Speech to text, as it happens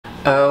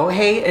Oh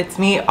hey, it's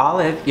me,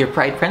 Olive, your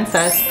Pride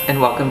Princess, and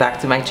welcome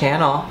back to my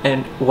channel,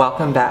 and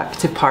welcome back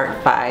to part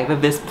 5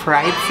 of this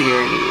Pride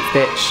series.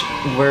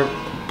 Bitch, we're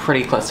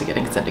pretty close to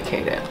getting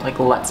syndicated, like,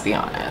 let's be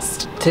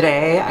honest.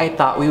 Today, I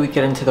thought we would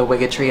get into the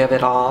wiggetry of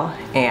it all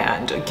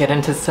and get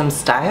into some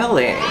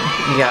styling,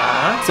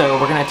 yeah? So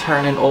we're gonna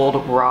turn an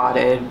old,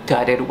 rotted,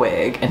 gutted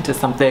wig into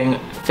something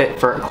fit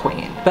for a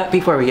queen. But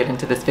before we get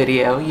into this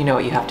video, you know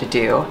what you have to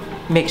do.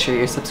 Make sure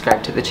you're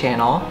subscribed to the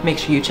channel. Make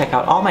sure you check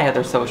out all my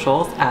other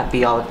socials at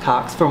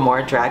 @TheOliveCox for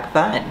more drag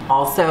fun.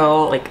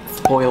 Also, like,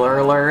 spoiler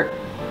alert,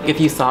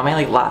 if you saw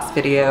my last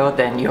video,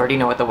 then you already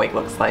know what the wig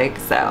looks like,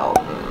 so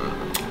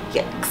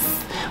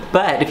yikes.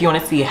 But if you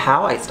want to see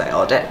how I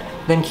styled it,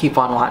 then keep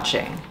on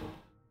watching.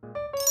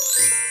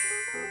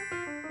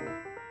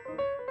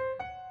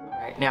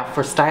 Alright, now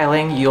for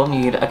styling, you'll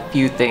need a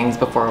few things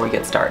before we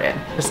get started.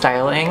 For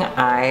styling,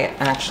 I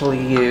actually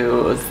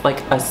use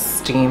like a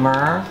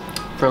steamer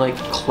for like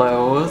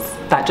clothes.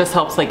 That just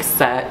helps like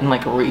set and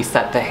like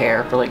reset the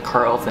hair for like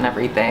curls and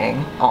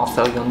everything.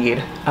 Also, you'll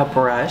need a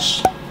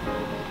brush,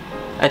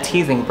 a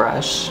teasing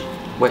brush,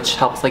 which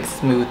helps like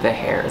smooth the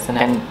hairs and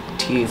then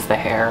tease the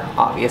hair,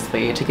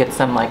 obviously, to get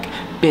some like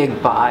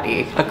big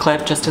body. A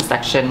clip just to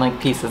section like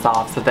pieces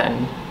off so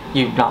then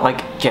you're not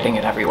like getting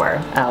it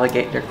everywhere.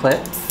 Alligator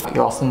clips.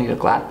 You also need a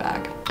glad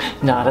bag.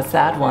 Not a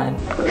sad one.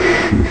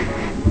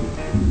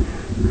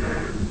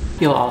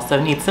 You'll also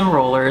need some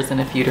rollers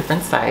in a few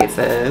different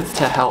sizes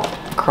to help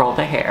curl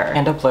the hair,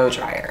 and a blow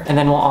dryer. And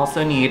then we'll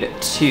also need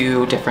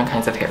 2 different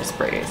kinds of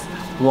hairsprays.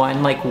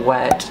 One like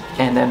wet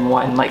and then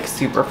one like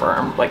super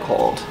firm, like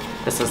hold.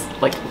 This is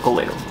like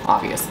glue,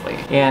 obviously.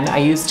 And I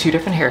use 2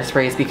 different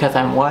hairsprays because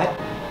I'm what?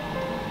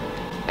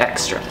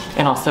 Extra.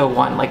 And also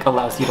one like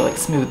allows you to like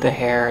smooth the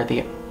hair.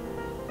 The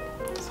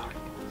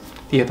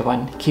other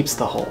one keeps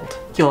the hold.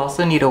 You'll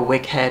also need a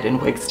wig head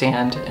and wig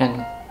stand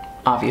and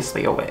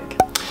obviously a wig.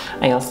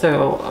 I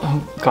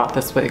also got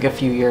this wig a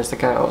few years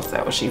ago,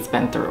 so she's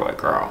been through it,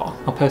 girl.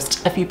 I'll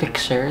post a few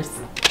pictures.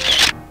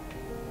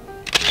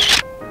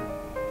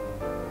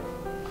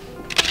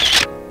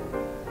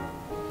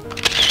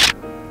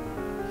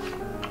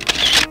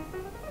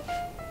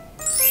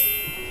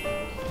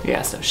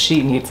 Yeah, so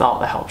she needs all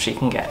the help she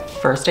can get.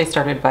 First, I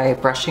started by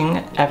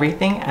brushing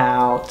everything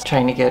out,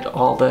 trying to get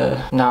all the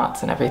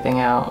knots and everything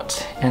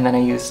out. And then I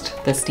used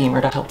the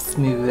steamer to help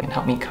smooth and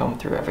help me comb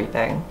through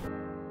everything.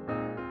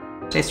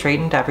 I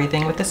straightened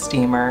everything with the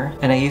steamer,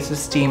 and I use a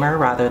steamer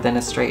rather than a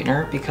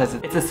straightener because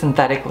it's a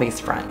synthetic lace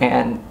front.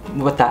 And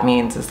what that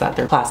means is that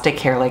they're plastic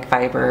hair-like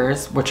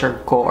fibers, which are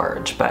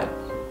gorge, but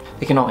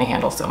they can only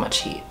handle so much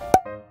heat.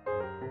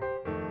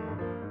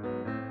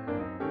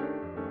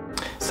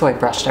 So I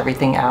brushed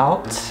everything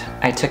out.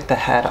 I took the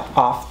head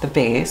off the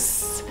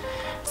base.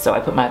 So I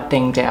put my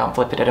thing down,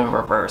 flipped it, and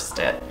reversed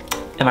it.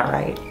 Am I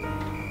right?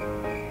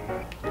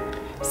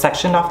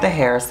 Sectioned off the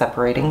hair,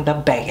 separating the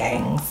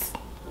bangs.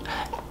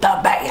 The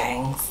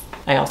bangs!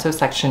 I also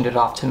sectioned it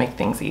off to make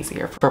things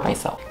easier for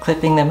myself.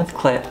 Clipping them with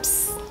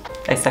clips.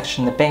 I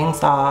sectioned the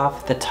bangs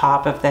off, the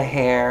top of the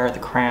hair, the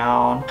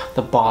crown,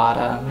 the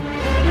bottom.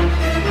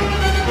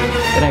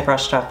 Then I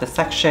brushed off the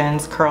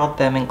sections, curled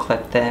them and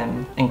clipped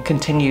them, and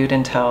continued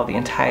until the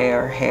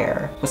entire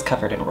hair was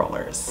covered in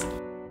rollers.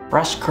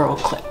 Brush, curl,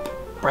 clip.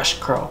 Brush,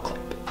 curl, clip.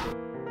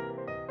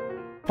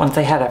 Once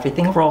I had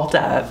everything rolled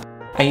up,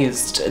 I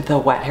used the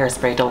wet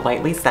hairspray to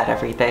lightly set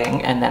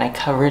everything, and then I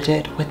covered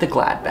it with the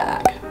glad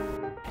bag.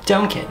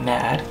 Don't get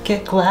mad,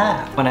 get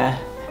glad. I wanna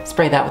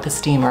spray that with a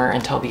steamer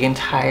until the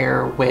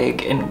entire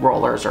wig and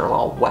rollers are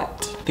all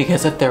wet.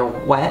 Because if they're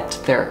wet,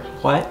 they're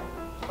what?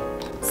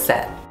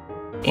 Set.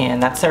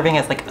 And that's serving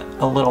as like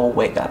a little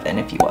wig oven,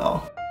 if you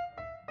will.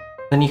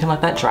 Then you can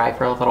let that dry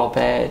for a little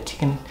bit. You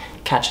can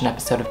catch an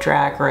episode of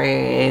Drag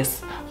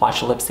Race,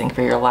 watch a lip sync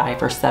for your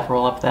life or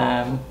several of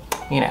them.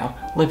 You know,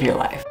 live your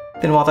life.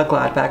 Then while the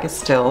glad bag is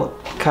still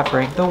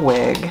covering the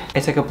wig, I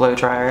took a blow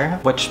dryer,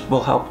 which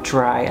will help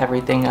dry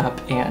everything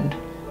up and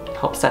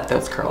help set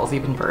those curls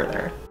even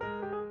further.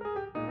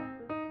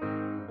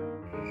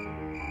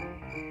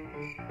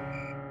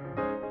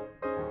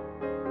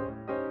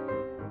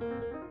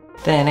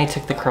 Then I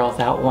took the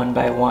curls out one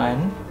by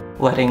one,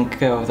 letting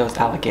go of those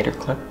alligator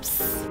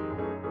clips,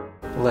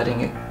 letting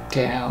it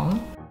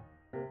down,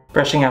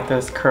 brushing out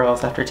those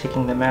curls after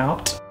taking them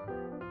out.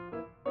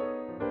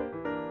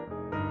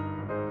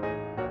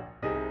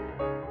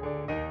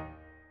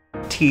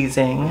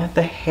 Teasing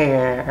the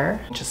hair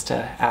just to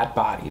add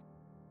body.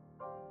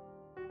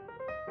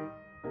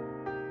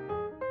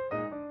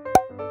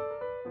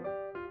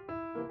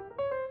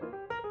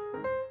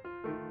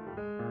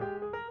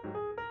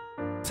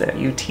 So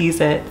you tease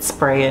it,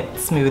 spray it,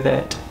 smooth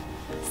it,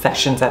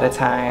 sections at a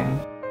time.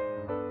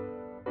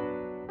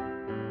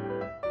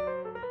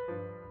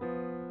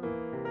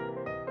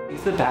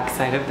 Use the back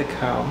side of the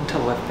comb to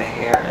lift the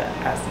hair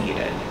as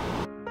needed.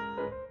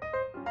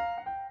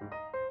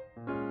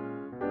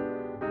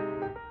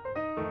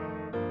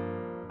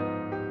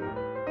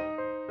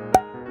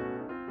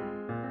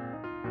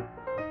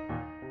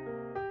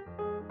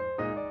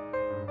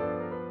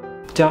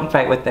 Don't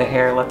fight with the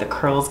hair, let the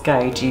curls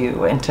guide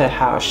you into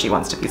how she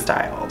wants to be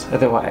styled.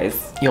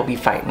 Otherwise, you'll be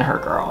fighting her,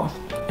 girl,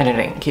 and it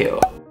ain't cute.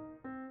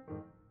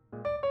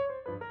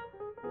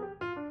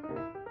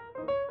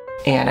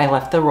 And I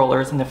left the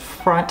rollers in the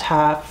front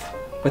half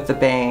with the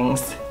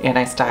bangs, and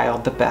I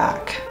styled the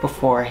back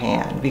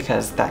beforehand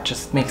because that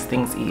just makes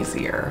things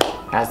easier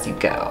as you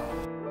go.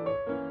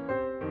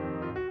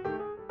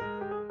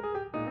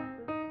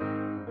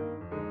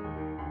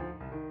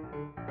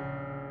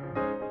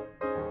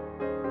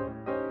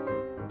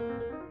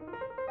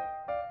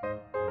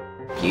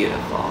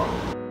 Beautiful.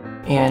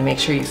 And make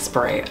sure you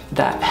spray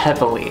that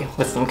heavily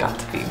with some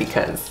Got2b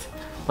because,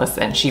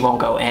 listen, she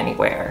won't go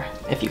anywhere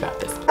if you got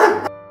this.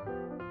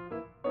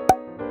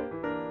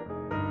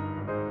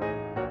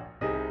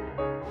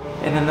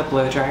 And then the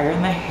blow dryer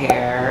and the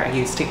hair I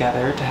use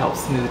together to help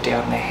smooth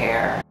down the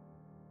hair.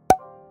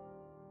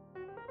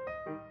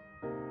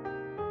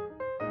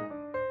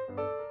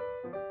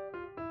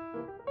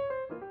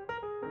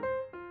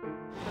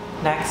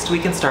 Next, we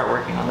can start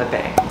working on the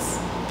bangs.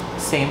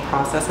 Same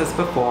process as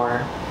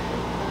before.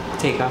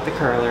 Take out the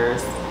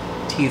curlers,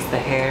 tease the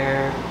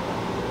hair,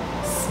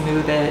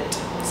 smooth it,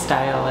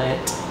 style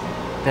it,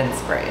 then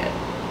spray it.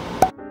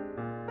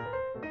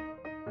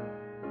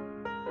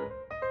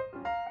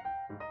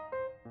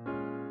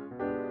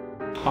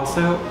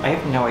 Also, I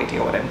have no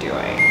idea what I'm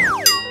doing.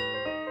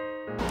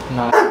 I'm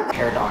not a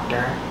hair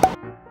doctor.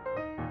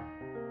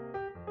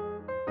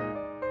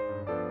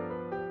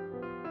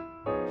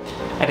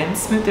 I didn't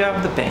smooth it out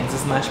with the bangs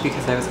as much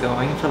because I was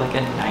going for like a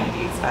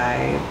 90s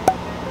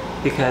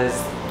vibe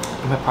because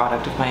I'm a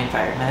product of my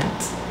environment,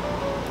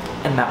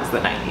 and that was the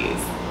 90s.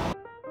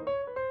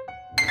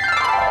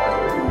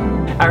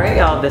 Alright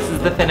y'all, this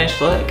is the finished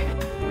look.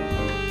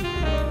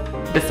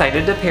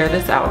 Decided to pair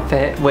this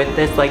outfit with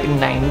this like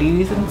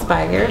 90s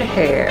inspired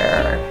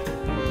hair.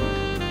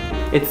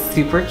 It's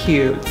super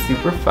cute,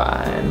 super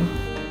fun.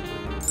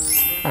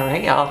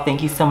 Alright y'all,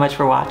 thank you so much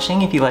for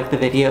watching. If you liked the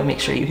video, make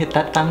sure you hit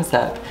that thumbs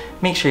up.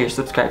 Make sure you're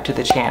subscribed to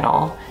the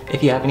channel.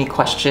 If you have any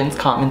questions,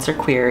 comments, or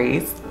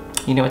queries,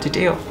 you know what to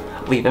do.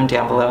 Leave them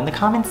down below in the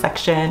comments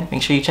section.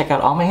 Make sure you check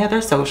out all my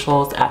other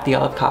socials at The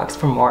Olive Cox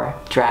for more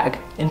drag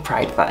and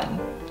pride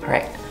fun.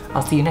 Alright,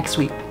 I'll see you next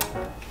week.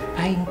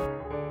 Bye.